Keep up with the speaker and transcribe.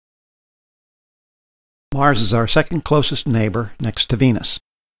Mars is our second closest neighbor next to Venus,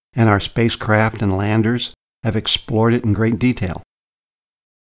 and our spacecraft and landers have explored it in great detail.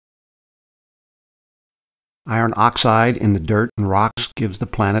 Iron oxide in the dirt and rocks gives the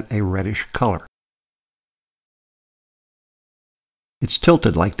planet a reddish color. It's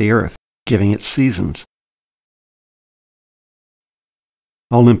tilted like the Earth, giving it seasons.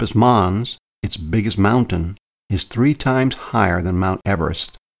 Olympus Mons, its biggest mountain, is 3 times higher than Mount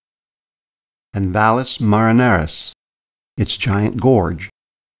Everest. And Valles Marineris, its giant gorge,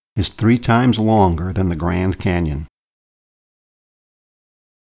 is 3 times longer than the Grand Canyon.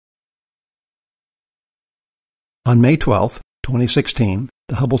 On May 12, 2016,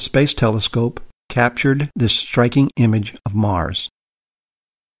 the Hubble Space Telescope captured this striking image of Mars.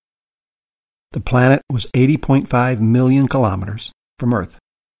 The planet was 80.5 million kilometers from Earth.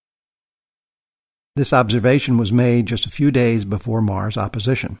 This observation was made just a few days before Mars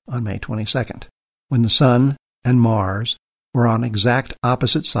opposition on May 22nd, when the Sun and Mars were on exact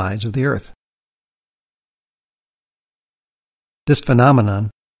opposite sides of the Earth. This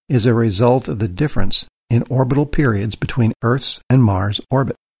phenomenon is a result of the difference in orbital periods between Earth's and Mars'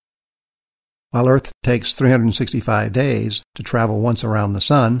 orbit. While Earth takes 365 days to travel once around the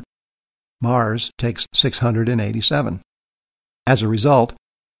Sun, Mars takes 687. As a result,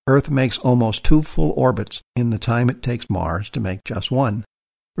 Earth makes almost 2 full orbits in the time it takes Mars to make just one,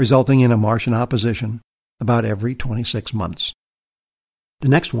 resulting in a Martian opposition about every 26 months. The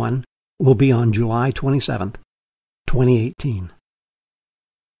next one will be on July 27, 2018.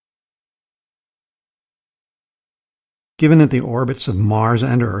 Given that the orbits of Mars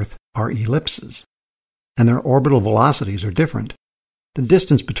and Earth are ellipses, and their orbital velocities are different, the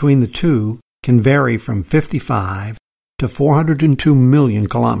distance between the two can vary from 55 to 402 million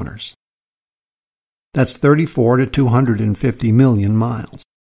kilometers. That's 34 to 250 million miles.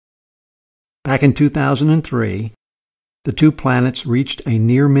 Back in 2003, the 2 planets reached a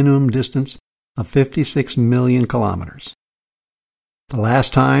near minimum distance of 56 million kilometers. The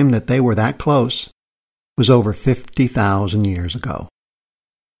last time that they were that close was over 50,000 years ago.